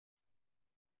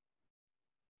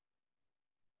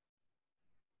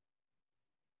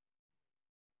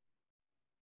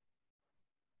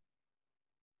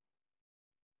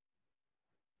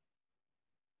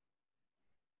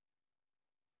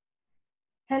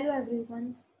Hello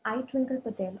everyone, I Twinkle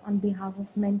Patel on behalf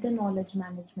of Mentor Knowledge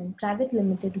Management Private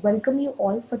Limited welcome you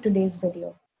all for today's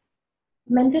video.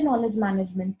 Mentor Knowledge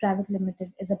Management Private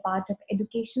Limited is a part of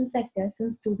education sector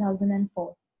since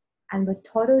 2004 and with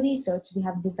thorough research we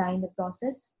have designed a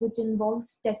process which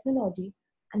involves technology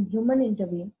and human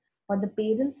intervene for the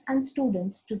parents and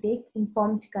students to take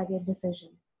informed career decision.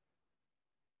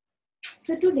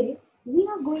 So today we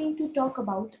are going to talk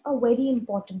about a very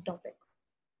important topic.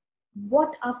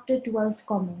 What after 12th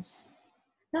commerce?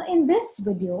 Now in this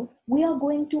video, we are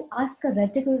going to ask a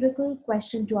rhetorical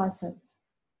question to ourselves.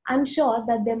 I'm sure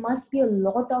that there must be a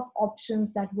lot of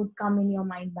options that would come in your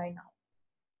mind by now.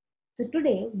 So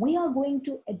today, we are going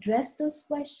to address those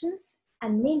questions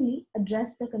and mainly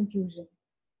address the confusion.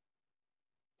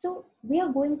 So we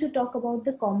are going to talk about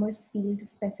the commerce field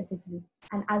specifically.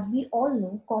 And as we all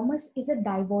know, commerce is a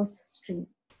diverse stream.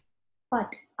 But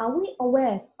are we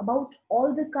aware about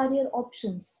all the career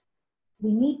options?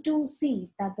 We need to see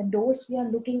that the doors we are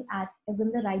looking at is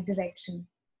in the right direction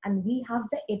and we have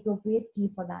the appropriate key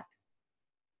for that.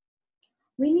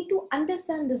 We need to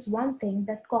understand this one thing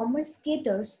that commerce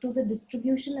caters to the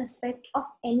distribution aspect of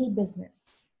any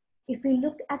business. If we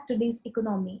look at today's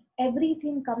economy,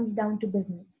 everything comes down to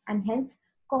business and hence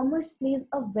commerce plays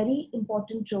a very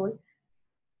important role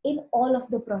in all of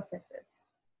the processes.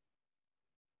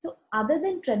 So other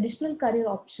than traditional career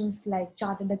options like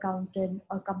chartered accountant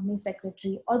or company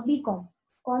secretary or BCom,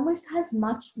 commerce has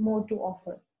much more to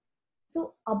offer.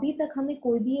 So अभी तक हमें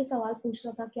कोई भी ये सवाल पूछ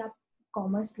रहा था कि आप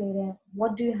कॉमर्स ले रहे हैं,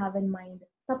 what do you have in mind?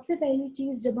 सबसे पहली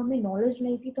चीज जब हमें नॉलेज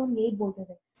नहीं थी तो हम यही बोलते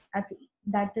थे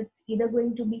that it's either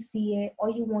going to be CA or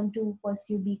you want to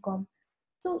pursue BCom.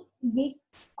 So ये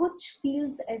कुछ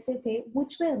fields ऐसे थे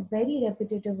which were very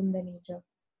repetitive in their nature.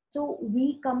 So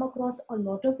we come across a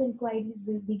lot of inquiries.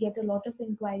 We get a lot of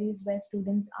inquiries where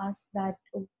students ask that,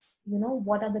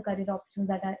 what are the career options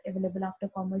that are available after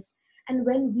commerce? And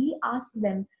when we ask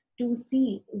them to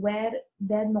see where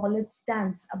their knowledge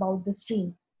stands about the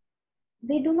stream,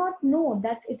 they do not know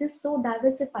that it is so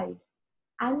diversified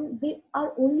and they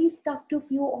are only stuck to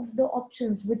few of the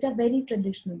options which are very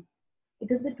traditional.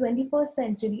 It is the 21st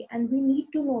century and we need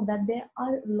to know that there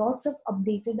are lots of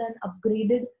updated and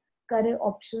upgraded career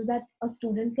options that a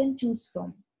student can choose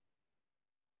from.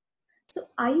 So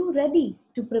are you ready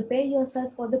to prepare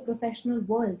yourself for the professional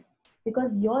world?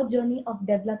 Because your journey of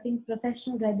developing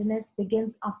professional readiness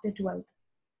begins after 12th.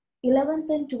 11th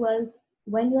and 12th,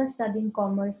 when you are studying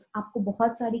commerce, आपको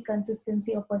बहुत सारी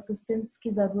consistency और persistence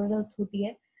की ज़रूरत होती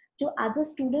है, जो as a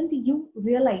student you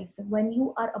realize when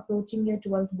you are approaching your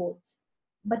 12th boards.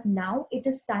 But now it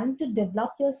is time to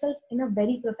develop yourself in a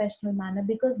very professional manner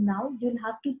because now you'll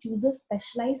have to choose a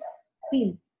specialized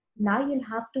field. Now you'll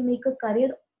have to make a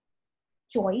career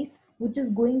choice which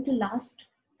is going to last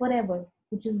forever,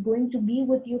 which is going to be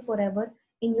with you forever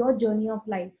in your journey of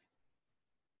life.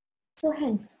 So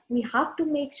hence, we have to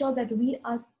make sure that we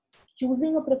are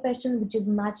choosing a profession which is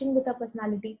matching with our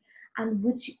personality and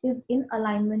which is in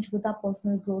alignment with our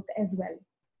personal growth as well.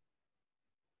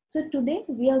 So today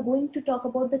we are going to talk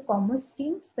about the commerce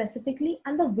stream specifically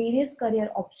and the various career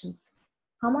options.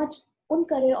 हम आज उन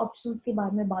career options के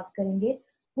बारे में बात करेंगे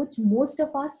which most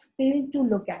of us fail to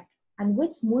look at and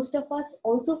which most of us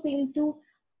also fail to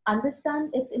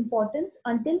understand its importance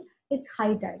until it's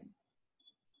high time.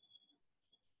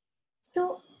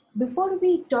 So before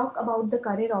we talk about the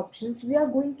career options, we are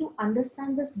going to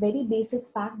understand this very basic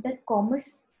fact that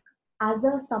commerce as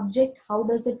a subject, how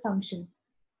does it function?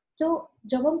 So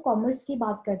जब हम commerce की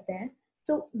बात करते हैं,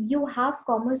 so you have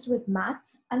commerce with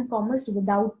maths and commerce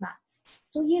without maths.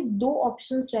 So ये दो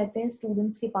options रहते हैं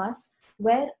students के पास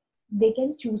where they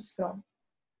can choose from.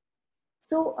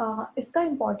 So इसका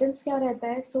importance क्या रहता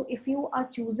है? So if you are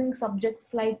choosing subjects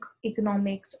like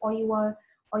economics or you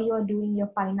are doing your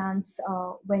finance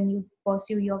when you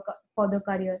pursue your further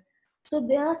career. So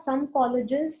there are some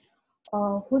colleges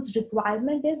whose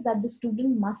requirement is that the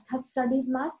student must have studied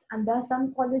maths, and there are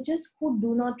some colleges who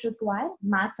do not require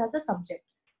maths as a subject.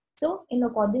 So in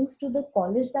accordance to the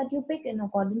college that you pick, in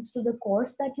accordance to the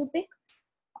course that you pick,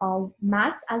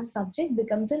 maths as a subject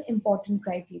becomes an important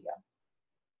criteria.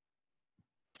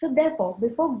 So therefore,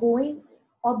 before going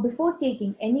or before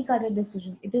taking any career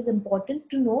decision, it is important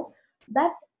to know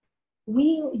that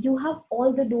you have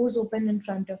all the doors open in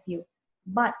front of you,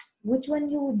 but which one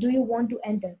do you want to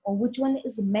enter or which one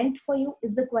is meant for you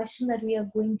is the question that we are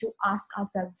going to ask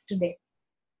ourselves today.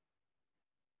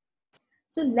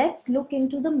 So let's look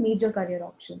into the major career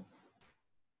options.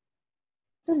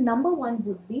 So number one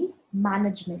would be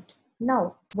management.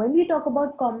 Now, when we talk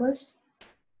about commerce,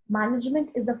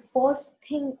 management is the first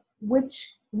thing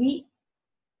which we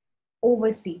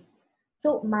oversee.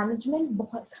 So management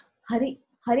बहुत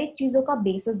हर एक चीजों का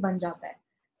basis बन जाता है.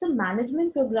 So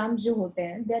management programs जो होते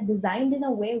हैं, they are designed in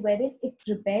a way wherein it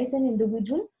prepares an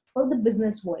individual for the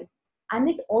business world, and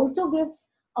it also gives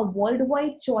a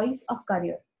worldwide choice of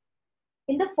career.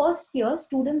 In the first year,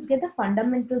 students get the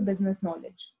fundamental business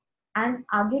knowledge, and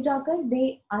आगे जाकर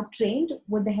they are trained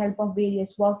with the help of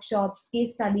various workshops,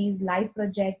 case studies, live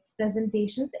projects,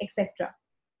 presentations, etc.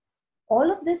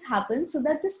 All of this happens so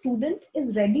that the student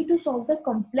is ready to solve the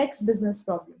complex business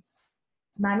problems.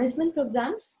 Management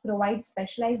programs provide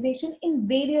specialization in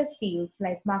various fields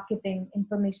like marketing,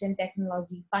 information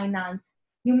technology, finance,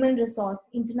 human resource,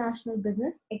 international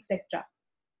business, etc.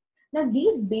 Now,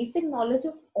 these basic knowledge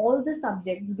of all the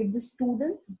subjects give the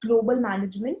students global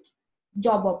management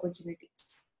job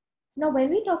opportunities. Now, when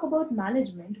we talk about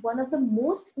management, one of the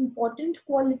most important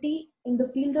quality in the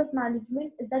field of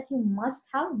management is that you must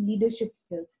have leadership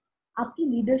skills. आपकी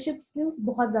leadership skills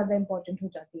बहुत ज़्यादा important हो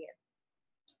जाती है.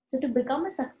 So to become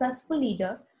a successful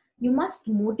leader, you must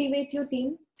motivate your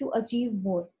team to achieve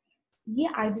more. ये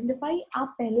identify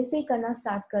आप पहले से ही करना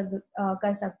start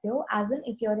कर सकते हो. As in,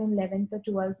 if you're in 11th or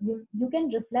 12th, you can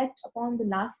reflect upon the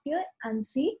last year and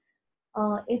see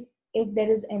if there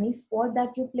is any sport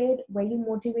that you played, were you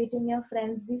motivating your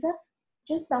friends. These are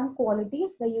just some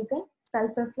qualities where you can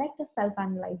self-reflect or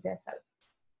self-analyze yourself.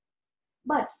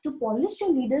 But to polish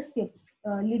your leadership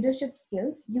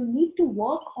skills, you need to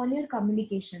work on your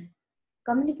communication.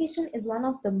 Communication is one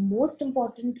of the most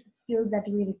important skills that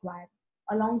we require,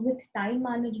 along with time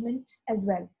management as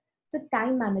well. So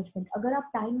time management, अगर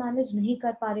आप time manage नहीं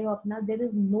कर पा रहे हो अपना, there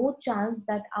is no chance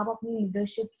that आप अपनी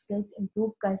leadership skills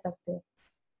improve कर सकते हो.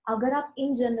 अगर आप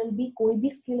in general भी कोई भी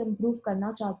skill improve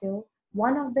करना चाहते हो,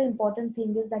 one of the important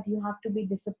thing is that you have to be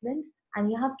disciplined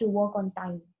and you have to work on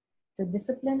time. So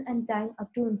discipline and time are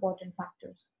two important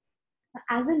factors.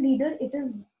 As a leader, it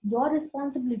is your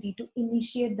responsibility to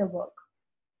initiate the work.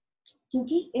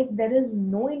 क्योंकि if there is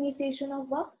no initiation of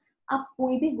work, आप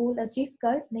कोई भी goal achieve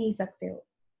कर नहीं सकते हो.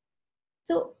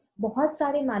 So बहुत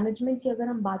सारे management की अगर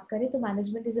हम बात करें तो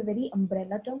management is a very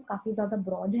umbrella term, काफी ज़्यादा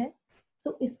broad है.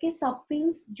 So इसके sub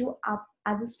fields जो आप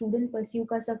as a student pursue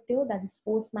कर सकते हो, that is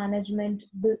sports management,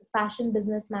 fashion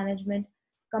business management,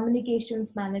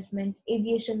 communications management,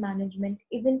 aviation management,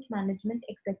 event management,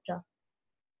 etc.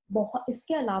 बहुत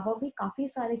इसके अलावा भी काफी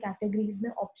सारे कैटेगरीज में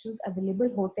ऑप्शंस अवेलेबल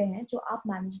होते हैं जो आप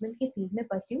मैनेजमेंट के फील्ड में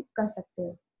परस्यू कर सकते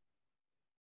हो.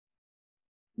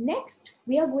 Next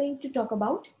we are going to talk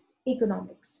about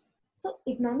economics. So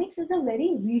economics is a very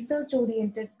research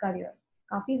oriented career.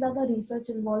 काफी ज्यादा रिसर्च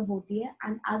इन्वॉल्व होती है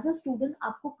एंड एज अ स्टूडेंट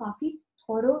आपको काफी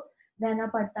थोरो रहना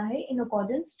पड़ता है in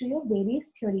accordance to your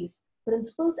various theories,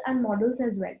 principles and models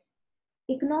as well.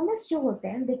 Economist जो होते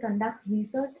हैं they conduct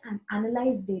research and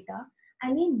analyse data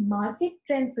and ये market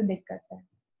trend predict करता है.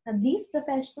 Now these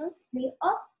professionals play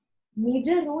a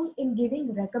major role in giving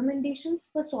recommendations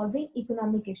for solving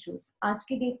economic issues. आज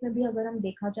की date में भी अगर हम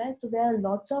देखा जाए तो there are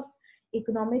lots of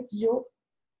economics जो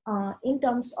in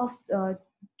terms of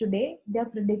today they are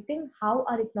predicting how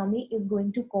our economy is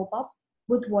going to cope up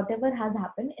with whatever has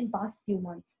happened in past few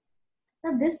months.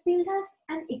 Now this field has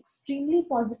an extremely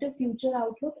positive future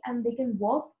outlook and they can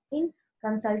work in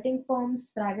consulting firms,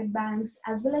 private banks,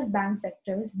 as well as bank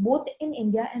sectors, both in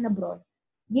India and abroad.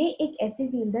 ये एक ऐसी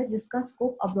field है जिसका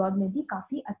scope abroad में भी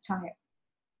काफी अच्छा है.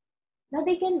 Now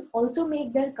they can also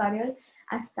make their career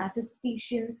as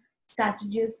statistician,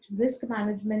 strategist, risk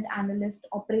management analyst,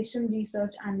 operation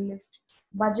research analyst,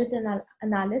 budget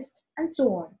analyst, and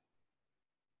so on.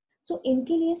 So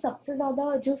इनके लिए सबसे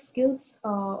ज्यादा जो skills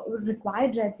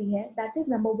required रहती है, that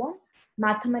is number one,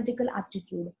 mathematical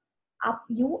aptitude.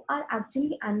 You are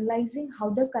actually analyzing how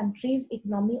the country's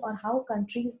economy or how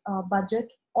country's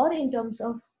budget, or in terms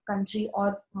of country or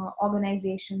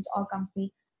organizations or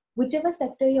company, whichever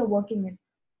sector you're working in,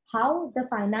 how the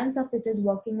finance of it is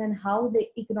working and how the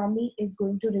economy is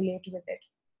going to relate with it.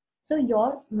 So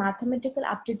your mathematical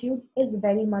aptitude is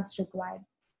very much required.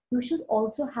 You should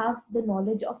also have the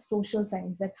knowledge of social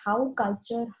science, that how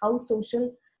culture, how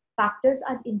social factors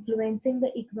are influencing the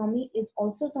economy is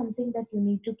also something that you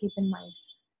need to keep in mind.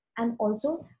 And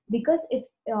also because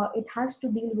it has to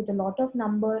deal with a lot of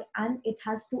number and it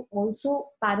has to also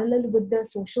parallel with the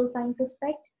social science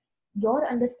aspect, your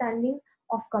understanding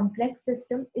of complex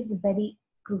system is very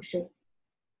crucial.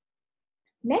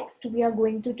 Next we are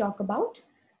going to talk about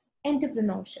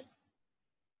entrepreneurship.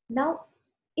 Now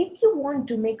if you want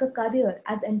to make a career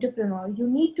as entrepreneur, you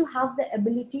need to have the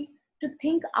ability to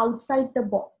think outside the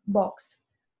box.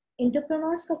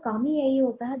 Entrepreneurs का काम ही यही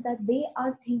होता है that they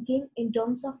are thinking in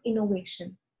terms of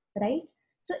innovation, right?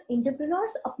 So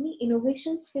entrepreneurs अपनी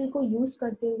innovation skill को use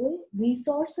करते हुए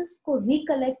resources को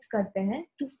रिकलेक्ट करते हैं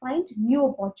to find new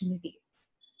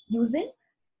opportunities using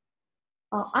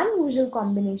unusual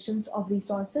combinations of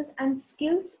resources and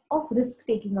skills of risk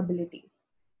taking abilities.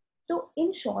 तो in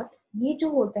short ये जो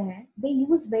होते हैं they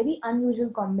use very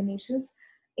unusual combinations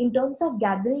in terms of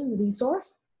gathering resource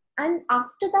and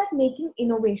after that making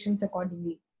innovations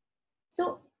accordingly. So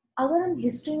अगर हम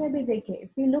history में भी देखें, if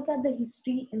we look at the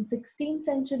history in 16th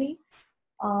century,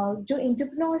 जो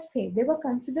entrepreneurs थे they were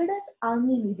considered as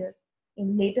army leader.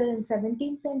 In later in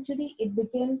 17th century it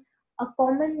became a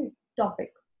common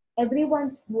topic.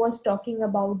 Everyone was talking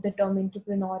about the term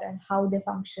entrepreneur and how they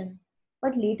function.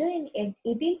 But later in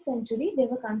 18th century they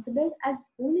were considered as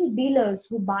only dealers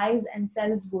who buys and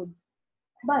sells goods.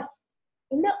 But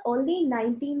in the early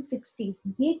 1960s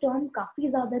ये term काफी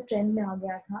ज़्यादा trend में आ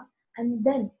गया था, and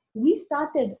then we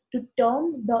started to term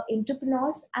the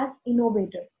entrepreneurs as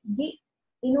innovators. ये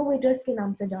innovators के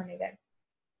नाम से जाने गए.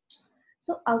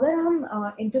 So अगर हम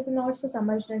entrepreneurs को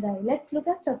समझने जाए, let's look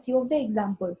at some few of the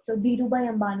examples. So Dhirubhai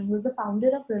Ambani, who is the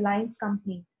founder of Reliance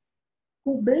Company,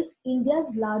 who built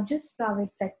India's largest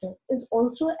private sector, is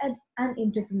also an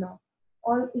entrepreneur.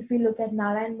 Or if we look at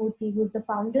Narayan Murthy, who is the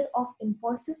founder of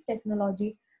Infosys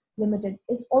Technology Limited,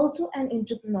 is also an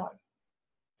entrepreneur.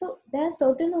 So there are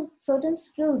certain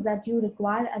skills that you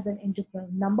require as an entrepreneur.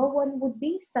 Number one would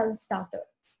be self-starter.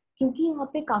 क्योंकि यहाँ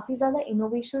पे काफी ज्यादा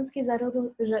innovations की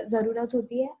जरूरत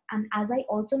होती है, and as I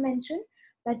also mention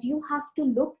that you have to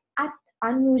look at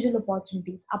unusual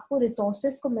opportunities. आपको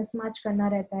रिसोर्सेज को मिसमैच करना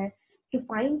रहता है to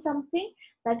find something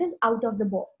that is out of the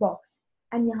box,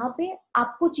 and यहाँ पे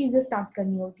आपको चीजें स्टार्ट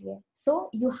करनी होती है. So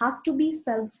you have to be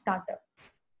self starter.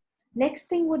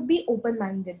 Next thing would be open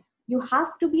minded. You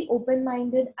have to be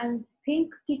open-minded and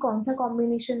think कि कौन सा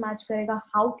combination match करेगा,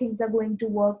 how things are going to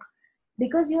work,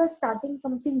 because you are starting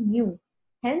something new.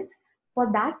 Hence, for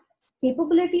that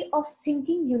capability of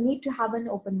thinking, you need to have an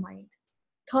open mind.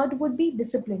 Third would be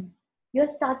discipline. You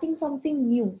are starting something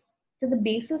new. So the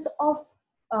basis of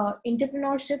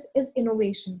entrepreneurship is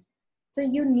innovation. So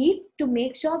you need to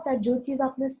make sure that जो चीज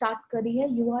आपने start करी है,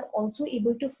 you are also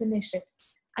able to finish it,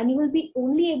 and you will be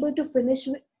only able to finish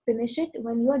it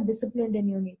when you are disciplined in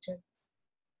your nature.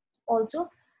 Also,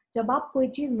 जब आप कोई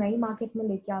चीज नई मार्केट में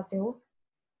लेके आते हो,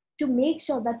 to make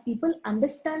sure that people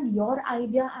understand your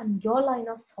idea and your line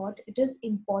of thought, it is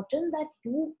important that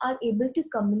you are able to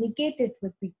communicate it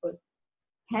with people.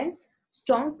 Hence,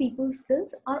 strong people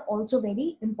skills are also very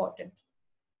important.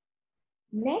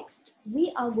 Next, we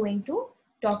are going to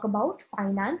talk about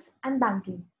finance and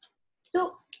banking. So,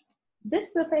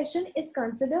 this profession is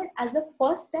considered as the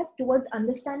first step towards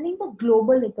understanding the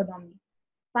global economy.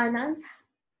 Finance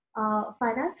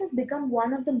has become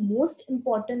one of the most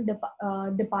important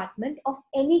department of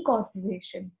any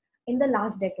corporation in the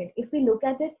last decade. If we look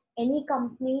at it, any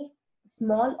company,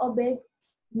 small or big,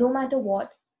 no matter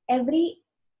what, every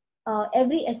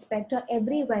aspect or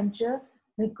every venture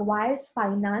requires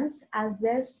finance as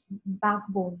their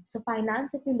backbone. So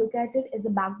finance, if you look at it, is the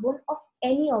backbone of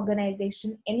any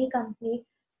organization, any company,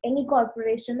 any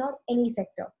corporation or any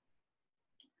sector.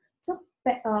 So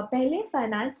पहले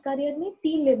finance career में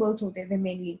 3 labels होते थे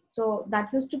mainly. So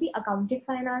that used to be accounting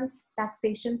finance,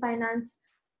 taxation finance,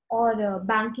 or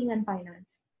banking and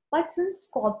finance. But since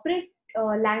corporate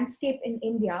landscape in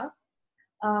India,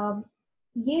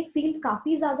 ये field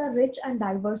काफी ज़्यादा rich and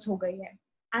diverse हो गई है.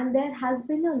 And there has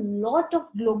been a lot of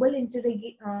global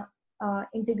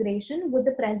integration with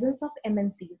the presence of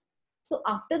MNCs. So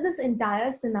after this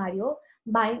entire scenario,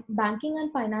 banking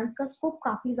and finance का scope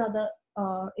काफी ज़्यादा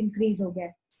increase हो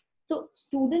गया. So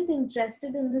student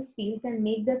interested in this field can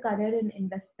make their career in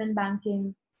investment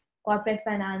banking, corporate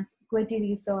finance, equity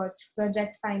research,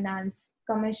 project finance,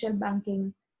 commercial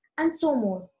banking, and so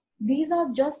more. These are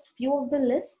just few of the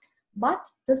list, but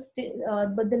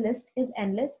the list is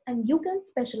endless, and you can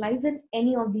specialize in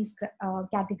any of these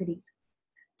categories.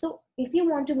 So if you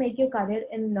want to make your career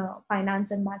in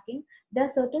finance and banking, there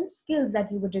are certain skills that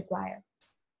you would require.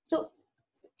 So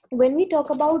when we talk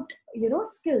about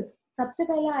skills, सबसे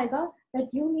पहले आएगा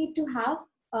that you need to have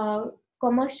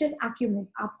commercial acumen.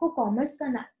 आपको commerce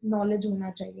का knowledge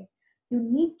होना चाहिए. You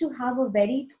need to have a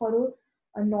very thorough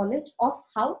knowledge of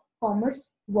how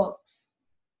commerce works,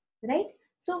 right?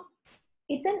 So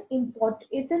it's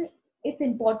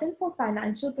important for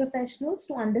financial professionals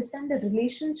to understand the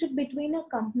relationship between a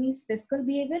company's fiscal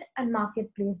behavior and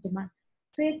marketplace demand.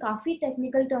 So ये काफी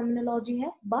technical terminology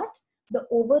है, but the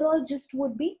overall gist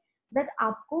would be that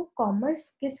आपको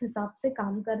commerce किस हिसाब से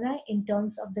काम कर रहा है in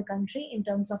terms of the country, in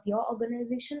terms of your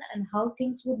organization, and how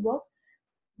things would work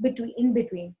in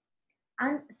between.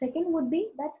 And second would be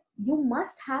that you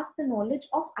must have the knowledge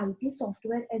of IT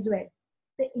software as well.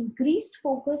 The increased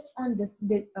focus on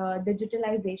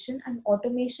digitalization and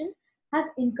automation has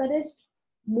encouraged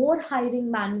more hiring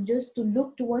managers to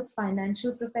look towards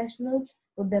financial professionals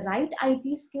with the right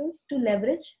IT skills to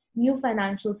leverage new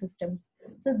financial systems.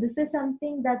 So this is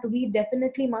something that we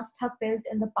definitely must have felt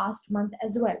in the past month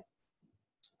as well.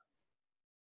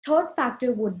 Third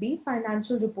factor would be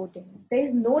financial reporting. There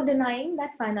is no denying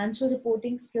that financial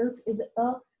reporting skills is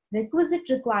a requisite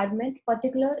requirement,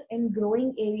 particular in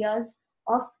growing areas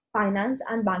of finance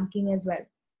and banking as well.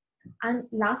 And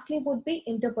lastly would be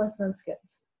interpersonal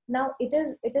skills. Now it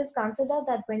is considered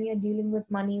that when you're dealing with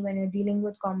money, when you're dealing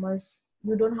with commerce,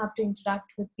 you don't have to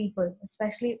interact with people,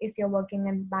 especially if you're working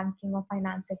in banking or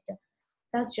finance sector.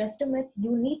 That's just a myth.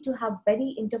 You need to have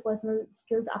very interpersonal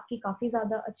skills आपकी काफी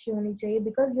ज़्यादा अच्छी होनी चाहिए,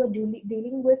 because you're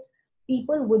dealing with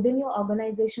people within your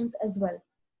organizations as well.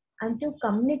 And to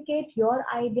communicate your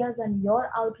ideas and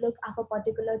your outlook of a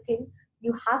particular thing,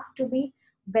 you have to be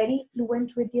very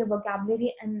fluent with your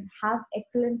vocabulary and have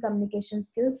excellent communication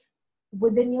skills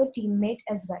within your teammate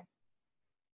as well.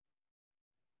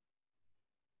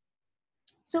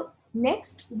 So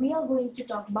next we are going to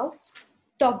talk about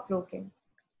stockbroking,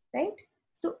 right?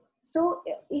 So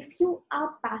if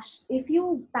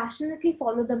you passionately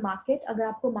follow the market, अगर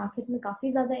आपको market में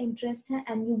काफी ज़्यादा interest है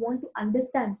and you want to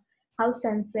understand how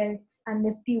Sensex and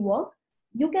Nifty work,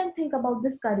 you can think about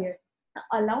this career.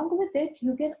 Along with it,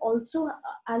 you can also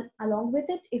along with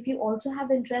it, if you also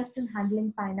have interest in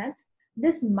handling finance,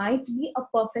 this might be a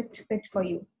perfect fit for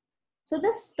you. So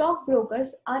the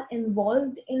stockbrokers are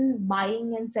involved in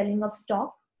buying and selling of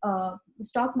stock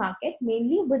market,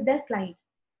 mainly with their client.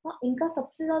 हाँ, इनका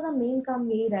सबसे ज्यादा main काम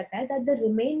यही रहता है that they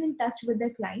remain in touch with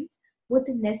their clients with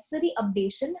necessary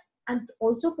updation and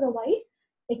also provide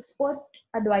expert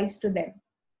advice to them.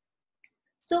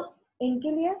 So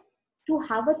इनके लिए to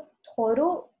have a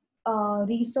thorough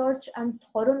research and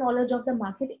thorough knowledge of the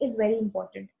market is very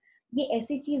important. ये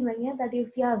ऐसी चीज नहीं है that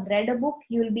if you have read a book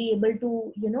you will be able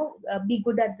to be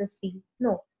good at this field.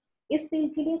 No, इस field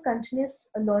के लिए continuous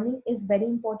learning is very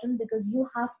important because you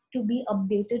have to be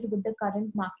updated with the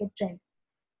current market trend.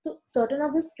 So certain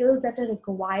of the skills that are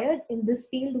required in this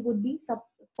field would be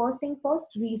first thing first,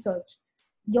 research.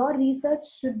 Your research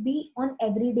should be on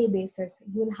everyday basis.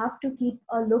 You'll have to keep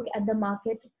a look at the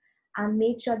market and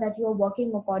make sure that you are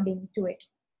working according to it.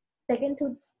 Second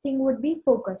thing would be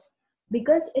focus.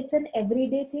 Because it's an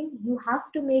everyday thing, you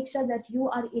have to make sure that you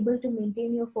are able to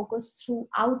maintain your focus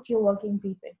throughout your working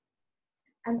period.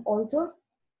 And also,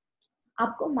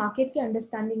 आपको market की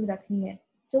understanding रखनी है.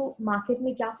 So market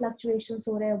में क्या fluctuations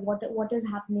हो रहे हैं, what is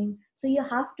happening. So you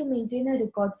have to maintain a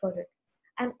record for it.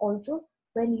 And also,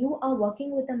 when you are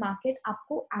working with a market,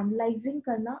 आपको analyzing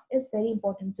करना is very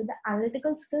important. So the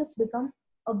analytical skills become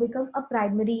a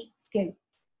primary skill,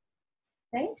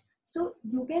 right? So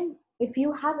you can, if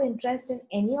you have interest in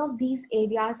any of these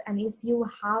areas and if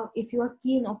you are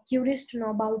keen or curious to know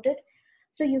about it,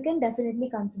 so you can definitely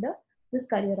consider this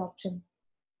career option.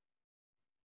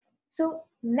 So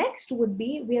next would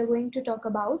be, we are going to talk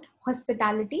about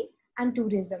hospitality and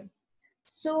tourism.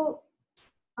 So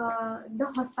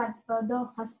the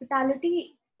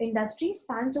hospitality industry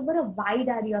spans over a wide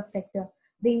area of sector,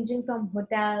 ranging from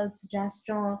hotels,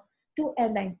 restaurant to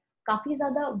airline. काफी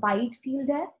ज़्यादा wide field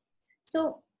है.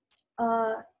 So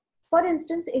for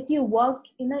instance, if you work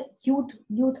in a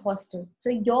youth hostel, so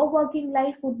your working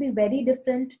life would be very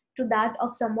different to that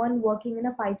of someone working in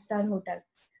a 5-star hotel.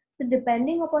 So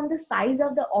depending upon the size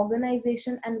of the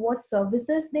organization and what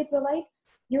services they provide,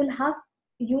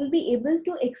 you'll be able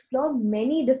to explore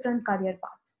many different career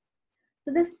paths.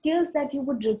 So the skills that you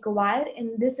would require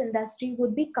in this industry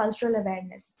would be cultural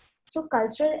awareness. So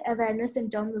cultural awareness in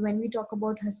terms when we talk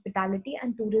about hospitality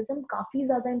and tourism, काफी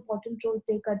ज़्यादा important role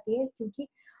play करती है, क्योंकि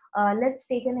let's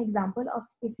take an example of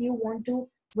if you want to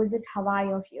visit Hawaii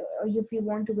or if you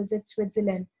want to visit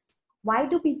Switzerland. Why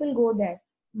do people go there?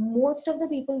 Most of the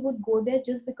people would go there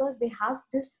just because they have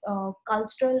this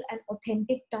cultural and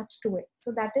authentic touch to it.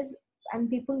 So that is, and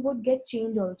people would get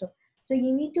change also. So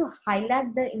you need to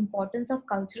highlight the importance of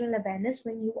cultural awareness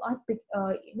when you are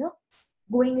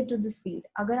going into this field.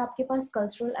 अगर आपके पास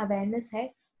cultural awareness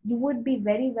है, you would be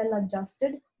very well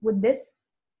adjusted with this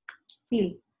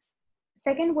field.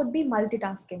 Second would be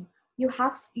multitasking.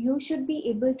 You should be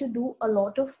able to do a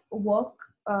lot of work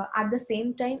at the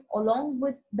same time, along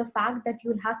with the fact that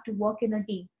you'll have to work in a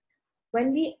team.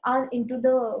 When we are into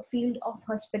the field of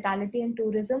hospitality and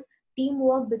tourism,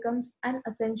 teamwork becomes an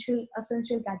essential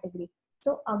category.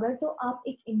 So अगर तो आप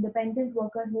एक independent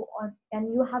worker हो और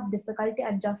and you have difficulty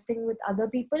adjusting with other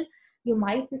people, you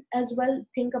might as well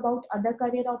think about other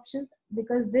career options,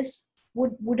 because this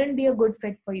wouldn't be a good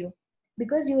fit for you,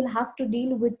 because you will have to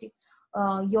deal with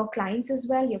your clients as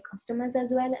well, your customers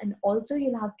as well, and also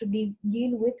you'll have to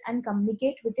deal with and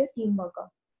communicate with your team worker.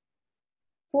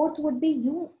 Fourth would be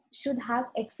you should have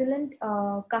excellent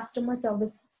customer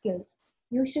service skills.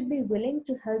 You should be willing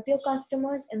to help your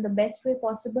customers in the best way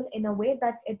possible, in a way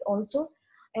that it also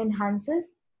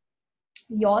enhances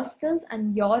your skills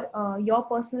and your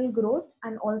personal growth,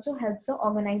 and also helps the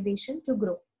organization to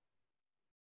grow.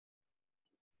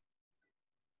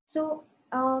 So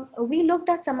we looked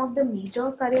at some of the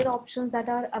major career options that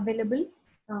are available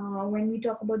when we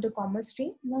talk about the commerce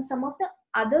stream. Now, some of the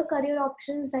other career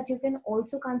options that you can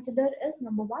also consider is,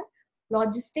 number one,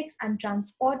 logistics and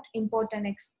transport, import and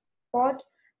export,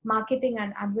 marketing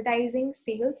and advertising,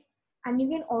 sales, and you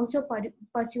can also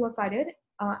pursue a career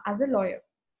as a lawyer.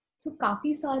 So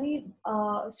काफी सारी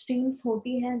streams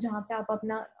होती हैं जहाँ पे आप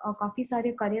अपना काफी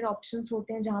सारे करियर ऑप्शंस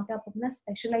होते हैं जहाँ पे आप अपना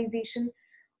स्पेशलाइजेशन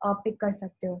पिक कर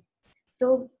सकते हो.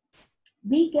 So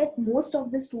we get most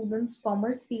of the students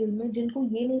commerce field में जिनको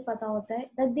ये नहीं पता होता है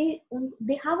that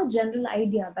they have a general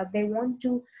idea that they want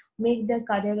to make their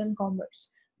career in commerce,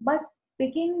 but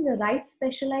picking the right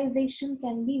specialization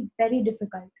can be very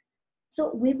difficult.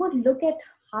 So we would look at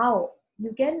how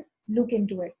you can look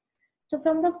into it. So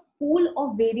from the pool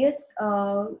of various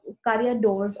career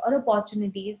doors or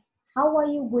opportunities, how are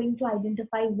you going to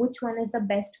identify which one is the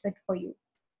best fit for you?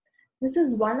 This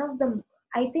is one of the,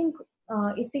 I think,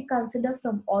 if we consider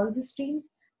from all the stream,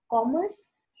 commerce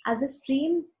as a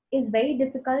stream is very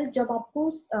difficult जब आपको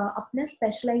अपना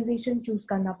specialization choose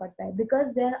करना पड़ता है,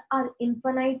 because there are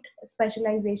infinite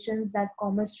specializations that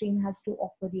commerce stream has to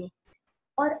offer you.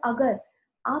 और अगर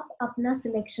आप अपना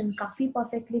selection काफी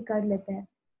perfectly कर लेते हैं,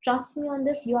 trust me on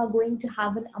this, you are going to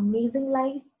have an amazing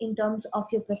life in terms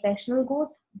of your professional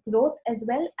growth as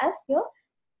well as your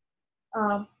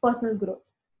personal growth.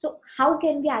 So how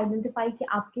can we identify कि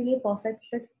आपके लिए perfect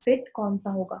fit कौन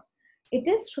सा होगा? It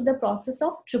is through the process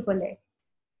of AAA.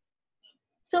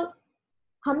 So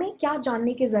हमें क्या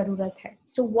जानने की जरूरत है?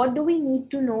 So what do we need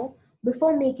to know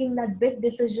before making that big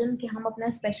decision कि हम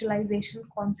अपना specialization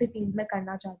कौन से field में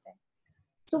करना चाहते हैं?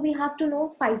 So we have to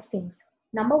know 5 things.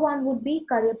 Number 1 would be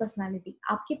career personality.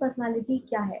 आपकी personality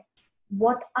क्या है?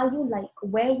 What are you like?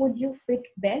 Where would you fit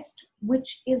best? Which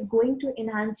is going to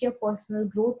enhance your personal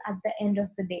growth at the end of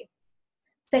the day.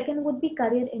 Second would be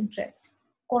career interest.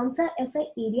 कौन सा ऐसा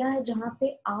area है जहाँ पे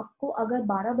आपको अगर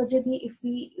 12 बजे भी if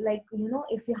we like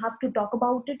if you have to talk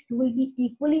about it, you will be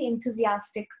equally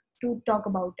enthusiastic to talk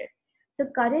about it. So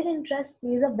career interest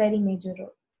plays a very major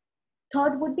role.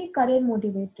 Third would be career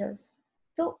motivators.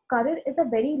 So career is a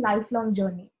very lifelong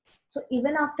journey. So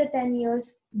even after 10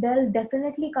 years, there'll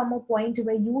definitely come a point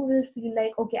where you will feel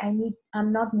like, okay,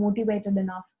 I'm not motivated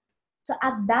enough. So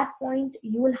at that point,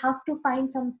 you will have to find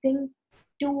something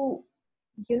to,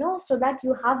 so that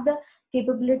you have the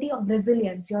capability of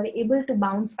resilience. You're able to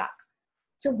bounce back.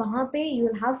 So वहाँ पे you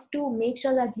will have to make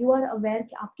sure that you are aware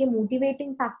कि आपके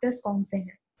motivating factors कौन से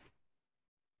हैं.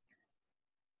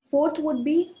 Fourth would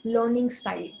be learning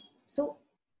style. So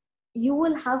you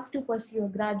will have to pursue your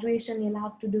graduation, you'll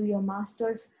have to do your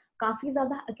masters. काफी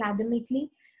ज़्यादा academically,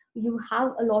 you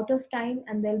have a lot of time,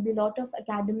 and there'll be a lot of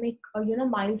academic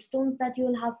milestones that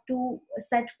you'll have to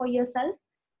set for yourself.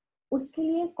 उसके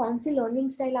लिए कौन सी learning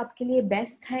style आपके लिए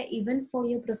best है, even for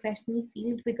your professional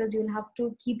field, because you'll have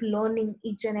to keep learning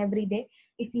each and every day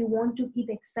if you want to keep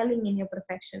excelling in your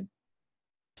profession.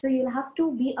 So you'll have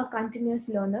to be a continuous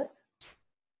learner.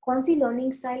 कौन सी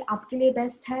learning style आपके लिए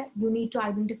best है, you need to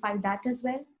identify that as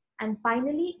well. And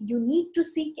finally you need to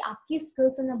सी कि आपकी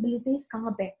skills and abilities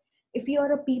कहाँ पे. If you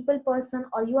are a people person,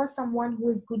 or you are someone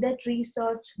who is good at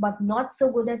research but not so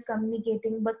good at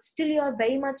communicating, but still you are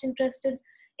very much interested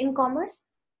in commerce,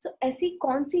 so ऐसी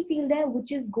कौन सी field है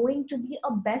which is going to be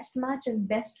a best match and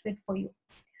best fit for you.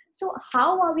 So how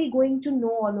are we going to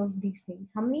know all of these things?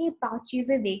 हमने ये 5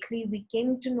 चीजें देख ली. We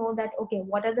came to know that okay,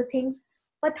 what are the things,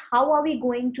 but how are we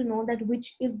going to know that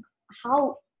which is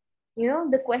how?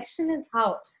 The question is how.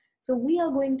 So we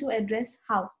are going to address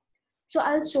how. So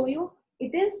I'll show you.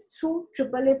 It is through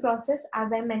AAA process,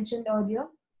 as I mentioned earlier.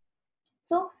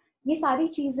 So ये सारी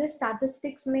चीजें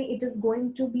statistics में it is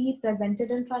going to be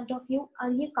presented in front of you,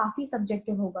 और ये काफी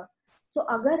subjective होगा. So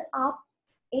अगर आप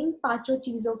इन 5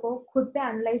 चीजों को खुद पे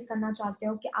एनालाइज करना चाहते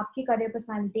हो कि आपकी करियर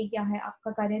पर्सनालिटी क्या है,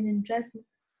 आपका करियर इंटरेस्ट,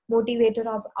 मोटिवेटर,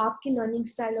 आपकी लर्निंग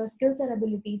स्टाइल और स्किल्स और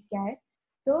एबिलिटीज क्या है,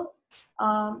 तो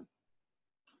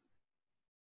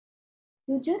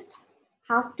you just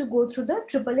have to go through the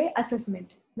AAA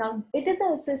assessment. Now, it is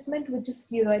an assessment which is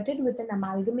curated with an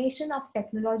amalgamation of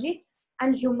technology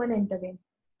and human intervention.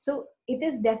 So it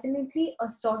is definitely a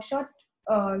short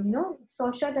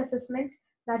assessment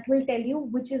that will tell you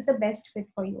which is the best fit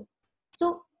for you.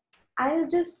 So I'll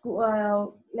just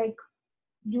like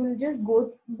you'll just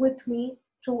go with me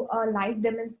through a live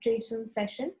demonstration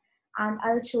session, and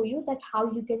I'll show you that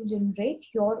how you can generate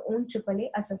your own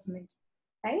AAA assessment,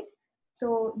 right?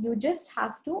 So you just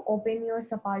have to open your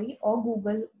Safari or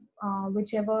Google,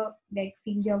 whichever like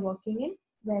field you're working in,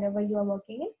 wherever you are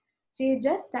working in. So you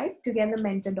just type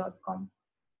togethermentor.com,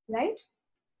 right?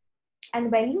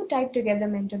 And when you type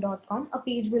togethermentor.com, a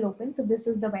page will open. So this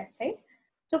is the website.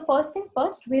 So first thing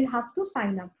first, we'll have to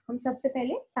sign up. हम सबसे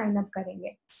पहले sign up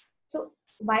करेंगे. So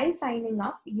while signing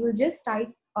up, you'll just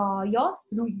type your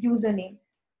username.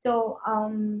 So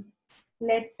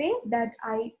let's say that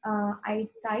I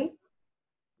type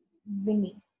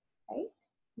Winnie, right?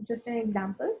 Just an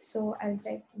example. So I'll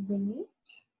type Winnie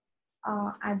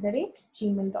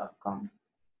 @gmail.com,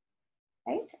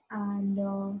 right?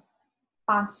 And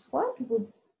password would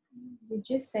you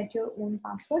just set your own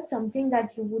password, something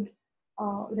that you would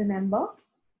remember,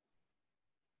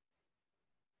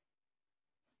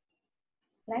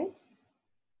 right?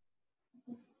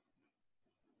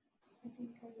 I think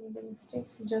I made a mistake.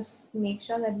 So just make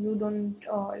sure that you don't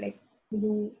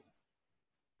you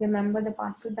remember the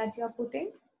password that you are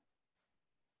putting.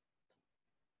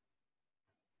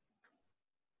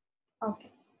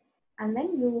 Okay. And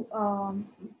then you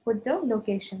put the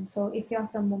location. So if you're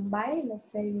from Mumbai,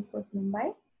 let's say you put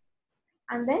Mumbai.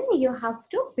 And then you have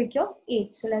to pick your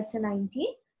age. So let's say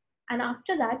 19. And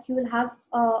after that, you will have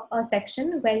a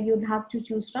section where you'll have to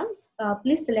choose from,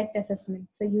 please select assessment.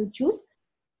 So you choose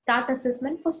start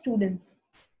assessment for students.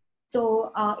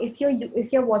 So if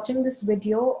you're watching this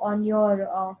video on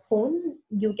your phone,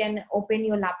 you can open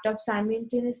your laptop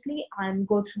simultaneously and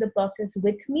go through the process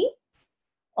with me,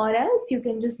 or else you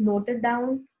can just note it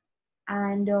down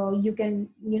and you can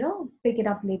pick it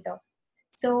up later.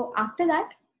 So after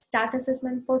that, start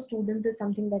assessment for students is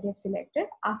something that you have selected.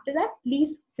 After that,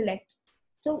 please select.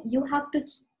 So you have to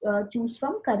choose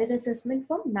from career assessment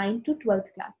from 9th to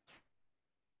 12th class,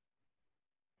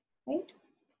 right?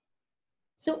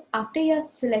 So after you have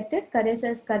selected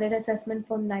career assessment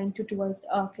from 9th to 12th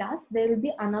class, there will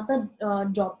be another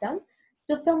drop down.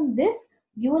 So from this,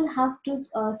 you will have to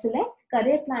select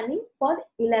career planning for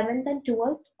 11th and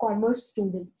 12th commerce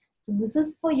students. So this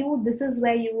is for you. This is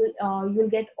where you'll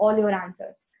get all your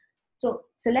answers. So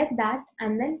select that,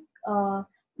 and then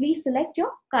please select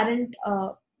your current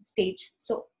stage.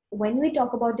 So when we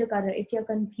talk about your career, if you're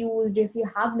confused, if you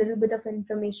have a little bit of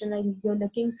information and you're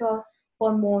looking for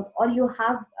more, or you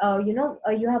have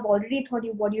you have already thought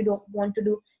what you don't want to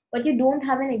do, but you don't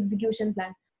have an execution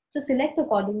plan, so select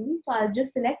accordingly. So I'll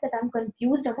just select that I'm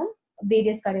confused among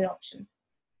various career options.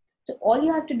 So all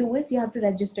you have to do is you have to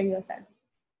register yourself,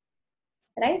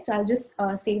 right? So I'll just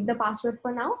save the password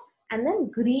for now, and then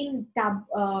green tab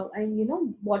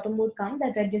and bottom would come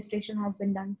that registration has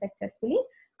been done successfully.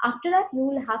 After that, you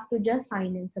will have to just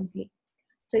sign in simply.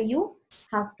 So you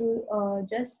have to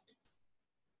just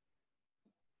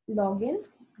log in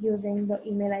using the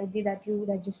email ID that you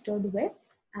registered with,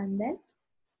 and then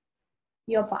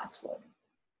your password,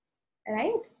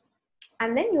 right?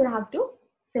 And then you'll have to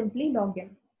simply log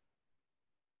in.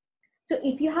 So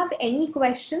if you have any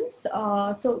questions,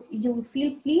 so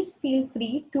please feel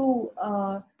free to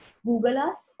Google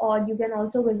us, or you can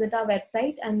also visit our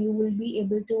website and you will be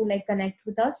able to connect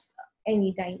with us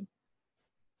anytime.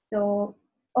 So,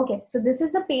 okay, so this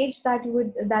is the page that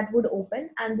would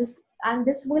open, and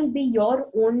this will be your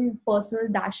own personal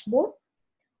dashboard.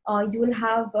 You will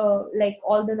have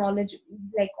all the knowledge,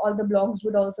 all the blogs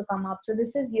would also come up. So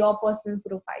this is your personal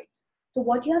profile. So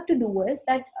what you have to do is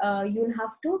that you'll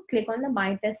have to click on the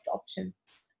My Test option.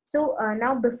 So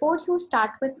now before you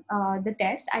start with the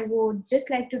test, I would just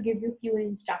like to give you a few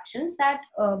instructions that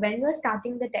when you are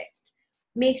starting the test,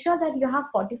 make sure that you have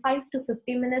 45 to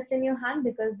 50 minutes in your hand,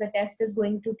 because the test is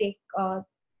going to take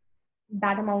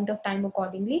that amount of time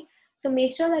accordingly. So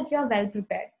make sure that you are well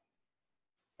prepared,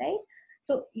 right?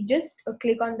 So you just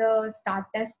click on the start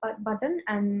test button,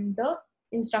 and the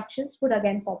instructions would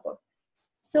again pop up.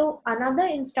 So another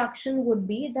instruction would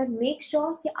be that make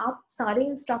sure कि आप सारे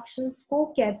instructions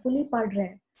को carefully पढ़ रहे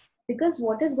हैं, because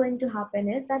what is going to happen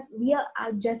is that we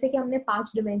are जैसे कि हमने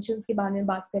 5 dimensions के बारे में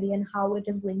बात करी, and how it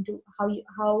is going to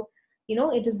how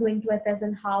it is going to assess,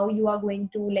 and how you are going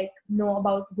to know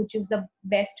about which is the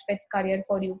best fit career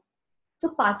for you. So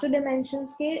पांचों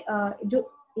dimensions के जो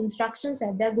instructions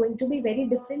है, they are going to be very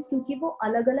different, क्योंकि वो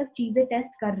अलग अलग चीजें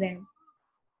test कर रहे हैं.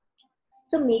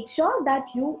 So make sure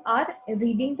that you are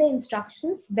reading the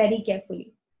instructions very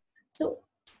carefully. So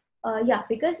yeah,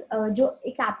 because जो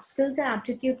एक skills and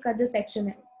aptitude का जो section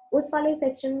है, उस वाले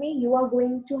section में you are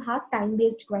going to have time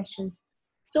based questions.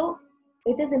 So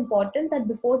it is important that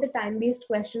before the time based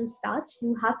question starts,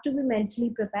 you have to be mentally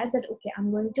prepared that okay,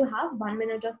 I'm going to have 1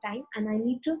 minute of time and I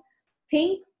need to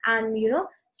think and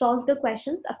solve the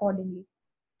questions accordingly.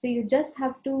 So you just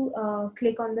have to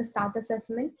click on the start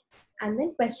assessment and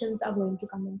then questions are going to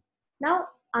come in. Now,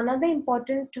 another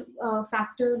important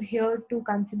factor here to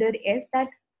consider is that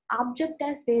आप जब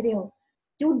test दे रहे हो,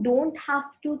 you don't have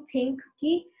to think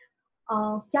कि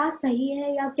क्या सही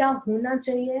है या क्या होना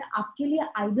चाहिए, आपके लिए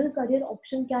आइडियल करियर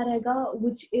ऑप्शन क्या रहेगा,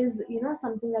 which is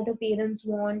something that your parents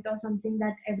want or something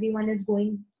that everyone is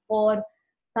going for,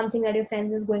 something that your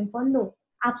friends is going for. No,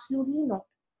 absolutely not.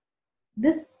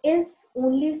 This is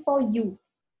only for you.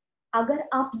 अगर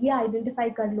आप ये identify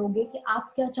कर लोगे कि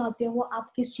आप क्या चाहते हो,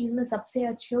 आप किस चीज में सबसे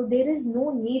अच्छे हो, there is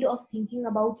no need of thinking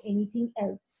about anything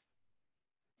else,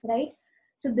 right?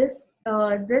 So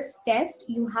this test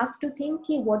you have to think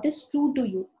कि what is true to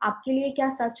you, आपके लिए क्या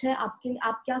सच है, आपके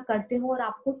आप क्या करते हो और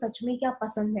आपको सच में क्या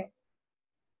पसंद है.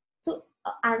 So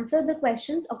answer the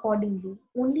questions accordingly.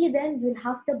 Only then you'll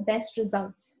have the best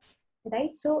results,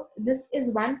 right? So this is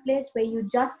one place where you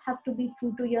just have to be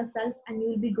true to yourself and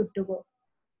you'll be good to go.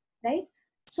 Right.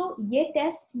 सो ये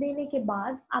test देने के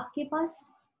बाद आपके पास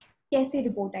कैसी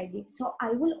report आएगी? सो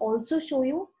I will also show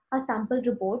you a sample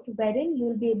report wherein you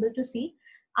will be able to see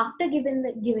after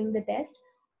giving the test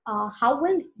how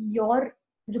will your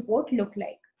report look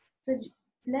like. So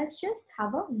let's just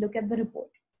have a look at the report.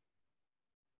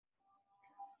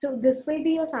 So this will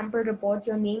be your sample report.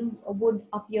 Your name would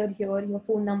appear here, your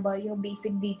phone number, your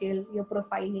basic detail, your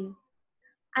profiling,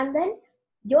 and then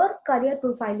your career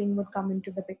profiling would come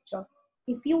into the picture.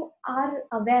 If you are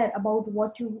aware about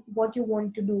what you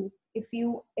want to do, if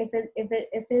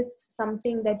it's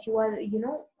something that you are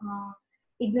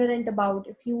ignorant about,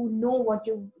 if you know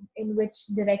in which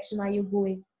direction are you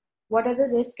going, what are the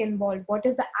risks involved, what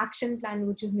is the action plan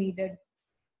which is needed,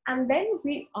 and then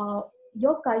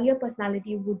your career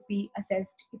personality would be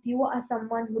assessed. If you are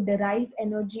someone who derive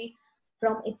energy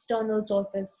from external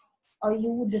sources, or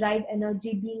you derive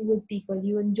energy being with people,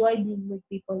 you enjoy being with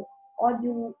people, or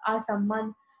you are someone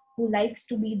who likes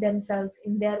to be themselves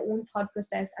in their own thought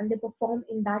process and they perform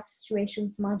in that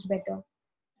situations much better.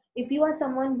 If you are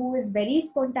someone who is very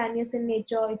spontaneous in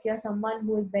nature, if you are someone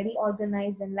who is very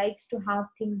organized and likes to have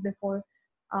things before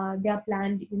they are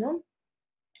planned,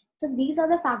 so these are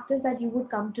the factors that you would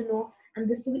come to know, and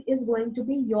this is going to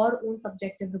be your own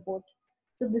subjective report.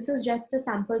 So this is just a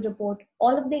sample report.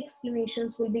 All of the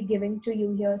explanations will be given to you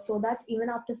here, so that even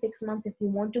after 6 months, if you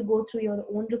want to go through your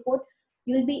own report,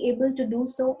 you'll be able to do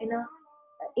so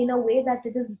in a way that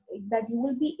you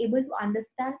will be able to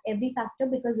understand every factor,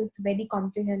 because it's very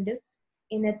comprehensive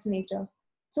in its nature.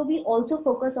 So we also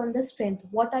focus on the strength.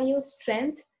 What are your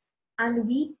strengths? And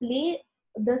we play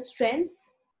the strengths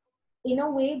in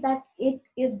a way that it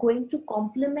is going to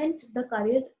complement the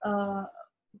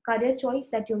career choice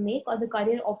that you make, or the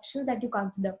career option that you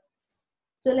consider.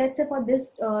 So let's say for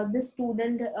this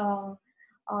student,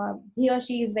 he or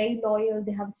she is very loyal,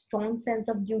 they have strong sense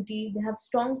of duty, they have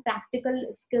strong practical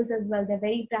skills as well, they're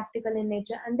very practical in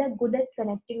nature, and they're good at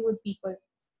connecting with people.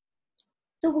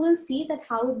 So we'll see that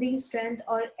how these strengths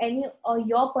or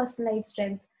your personalized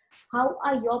strengths, how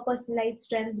are your personalized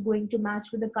strengths going to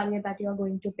match with the career that you are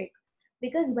going to pick.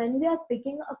 Because when we are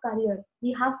picking a career,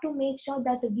 we have to make sure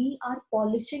that we are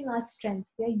polishing our strength,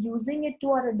 we are using it to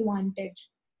our advantage,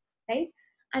 right?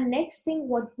 And next thing,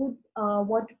 what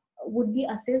would be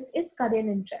assessed is career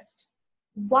interest.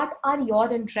 What are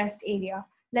your interest area?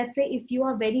 Let's say if you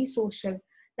are very social,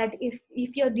 that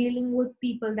if you're dealing with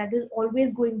people, that is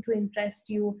always going to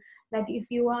interest you. That if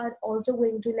you are also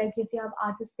going to, like, if you have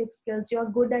artistic skills, you're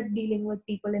good at dealing with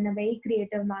people in a very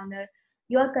creative manner,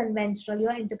 you're conventional,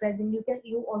 you're enterprising,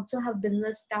 you also have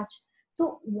business touch.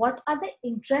 So what are the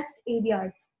interest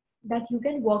areas that you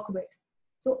can work with?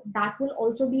 So that will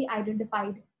also be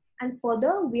identified. And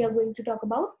further, we are going to talk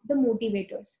about the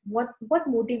motivators. What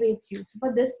motivates you? So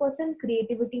for this person,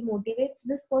 creativity motivates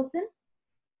this person,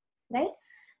 right?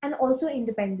 And also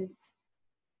independence.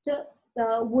 So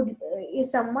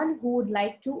is someone who would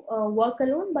like to work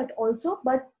alone, but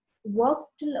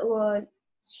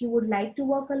she would like to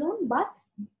work alone, but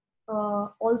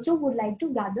also would like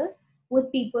to gather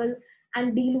with people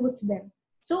and deal with them.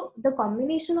 So the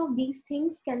combination of these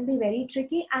things can be very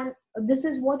tricky, and this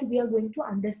is what we are going to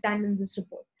understand in this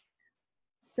report.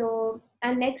 So,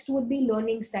 and next would be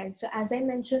learning style. So as I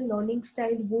mentioned, learning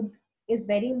style is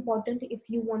very important if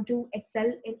you want to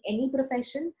excel in any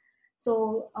profession.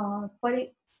 So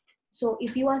so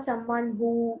if you are someone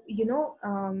who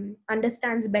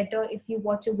understands better, if you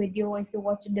watch a video, if you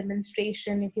watch a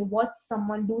demonstration, if you watch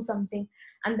someone do something,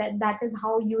 and that is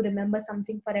how you remember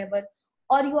something forever,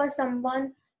 or you are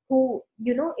someone who,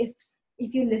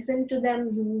 if you listen to them,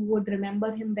 you would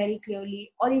remember him very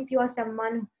clearly, or if you are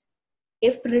someone,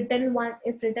 if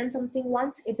written something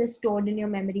once, it is stored in your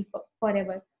memory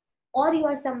forever, or you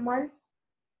are someone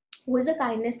who is a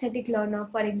kinesthetic learner,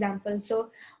 for example. So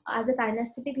as a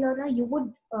kinesthetic learner, you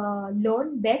would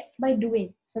learn best by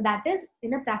doing, so that is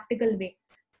in a practical way.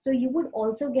 So you would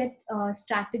also get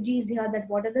strategies here, that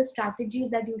what are the strategies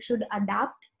that you should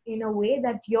adapt in a way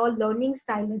that your learning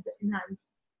style is enhanced,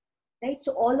 right?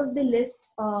 So all of the list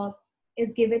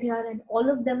is given here, and all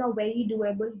of them are very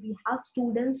doable. We have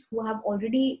students who have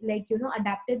already,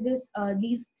 adapted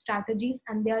these strategies,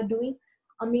 and they are doing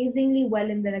amazingly well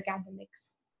in their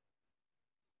academics,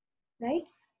 right?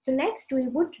 So next we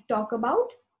would talk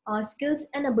about skills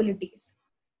and abilities,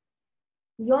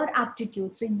 your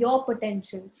aptitude, so your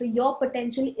potential. So your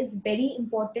potential is very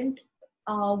important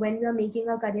when we are making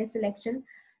a career selection.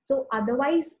 So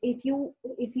otherwise,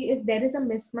 if there is a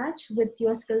mismatch with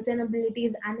your skills and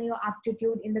abilities and your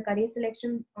aptitude in the career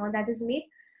selection that is made,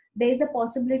 there is a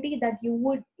possibility that you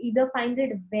would either find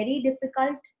it very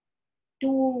difficult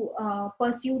to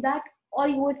pursue that, or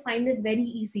you would find it very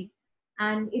easy,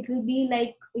 and it will be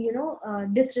like,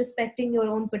 disrespecting your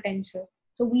own potential.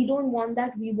 So we don't want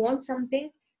that. We want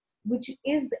something which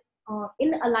is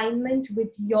in alignment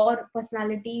with your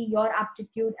personality, your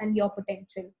aptitude, and your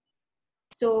potential.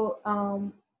 So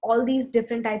all these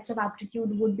different types of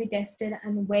aptitude would be tested,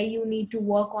 and where you need to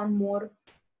work on more.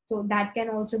 So that can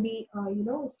also be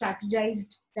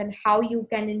strategized, then how you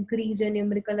can increase your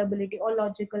numerical ability or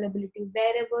logical ability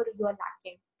wherever you are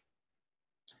lacking.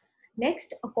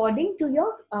 Next, according to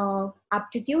your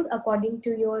aptitude, according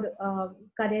to your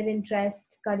career interest,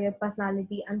 career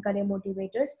personality, and career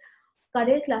motivators,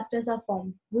 career clusters are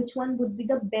formed. Which one would be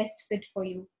the best fit for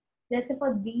you? Let's say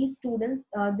for these students,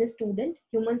 this student,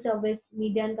 human service,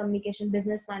 media and communication,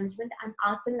 business management, and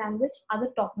arts and language are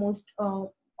the topmost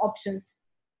options,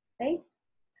 right?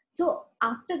 So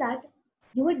after that,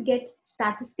 you would get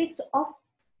statistics of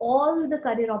all the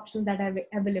career options that are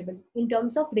available in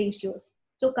terms of ratios.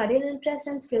 So career interest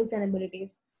and skills and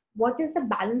abilities. What is the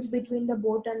balance between the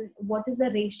both, and what is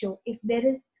the ratio? If there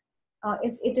is,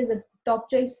 if it is a top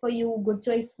choice for you, good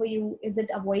choice for you, is it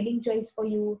avoiding choice for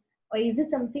you, or is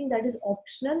it something that is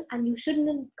optional and you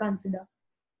shouldn't consider?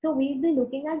 So we'll be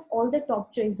looking at all the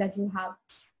top choice that you have,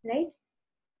 right?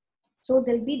 So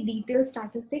there'll be detailed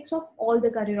statistics of all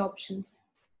the career options.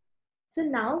 So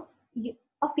now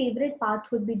a favorite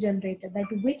path would be generated, that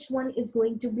which one is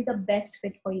going to be the best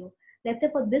fit for you. Let's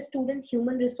say for this student,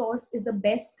 human resource is the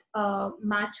best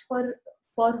match for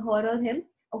her or him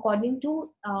according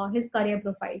to his career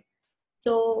profile.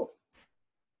 So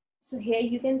here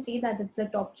you can see that it's the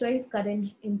top choice.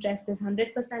 Current interest is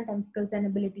 100%, and skills and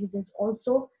abilities is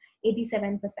also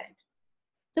 87%.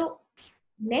 So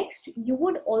next, you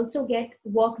would also get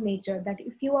work nature, that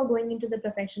if you are going into the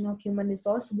profession of human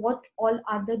resource, what all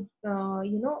are the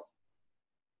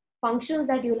functions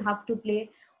that you'll have to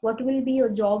play, what will be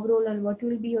your job role, and what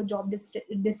will be your job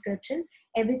description.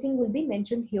 Everything will be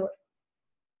mentioned here.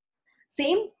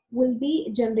 Same will be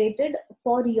generated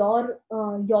for your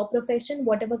profession,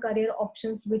 whatever career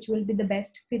options which will be the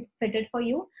best fitted for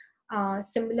you.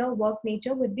 Similar work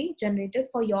nature would be generated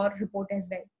for your report as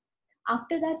well.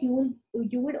 After that, you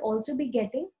would also be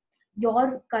getting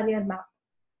your career map.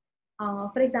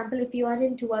 For example, if you are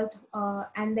in 12th,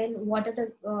 and then what are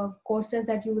the courses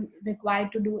that you require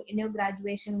to do in your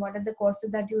graduation, what are the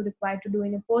courses that you require to do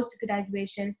in your post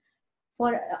graduation.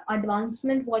 For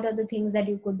advancement, what are the things that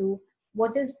you could do,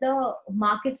 what is the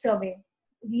market survey.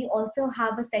 We also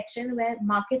have a section where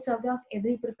market survey of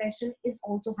every profession is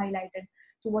also highlighted.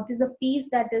 So what is the fees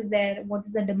that is there, what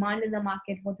is the demand in the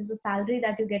market, what is the salary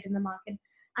that you get in the market,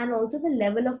 and also the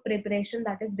level of preparation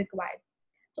that is required.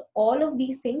 So all of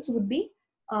these things would be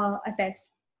assessed.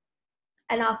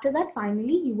 And after that,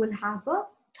 finally, you will have a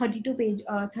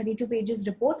 32 pages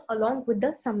report along with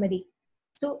the summary.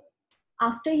 So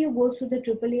after you go through the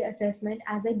AAA assessment,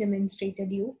 as I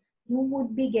demonstrated you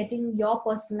would be getting your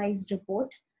personalized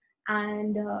report.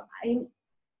 And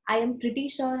I am pretty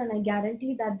sure, and I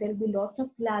guarantee that there will be lots of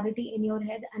clarity in your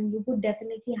head, and you would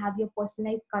definitely have your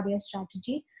personalized career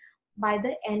strategy by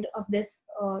the end of this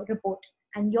report.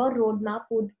 And your roadmap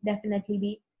would definitely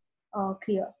be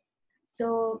clear.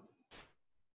 So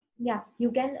yeah,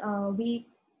 you can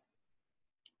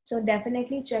So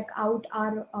definitely check out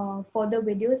our further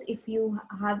videos. If you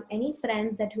have any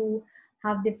friends that who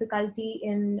have difficulty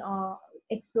in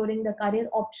exploring the career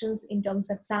options in terms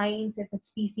of science, if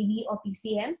it's PCB or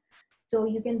PCM, so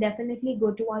you can definitely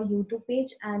go to our YouTube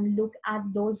page and look at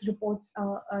those reports,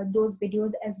 those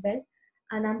videos as well.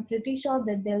 And I'm pretty sure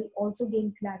that they'll also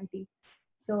gain clarity.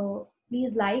 So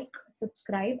please like,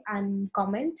 subscribe, and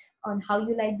comment on how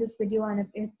you like this video and if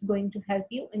it's going to help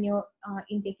you in your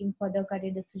in taking further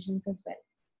career decisions as well.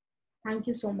 Thank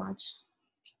you so much.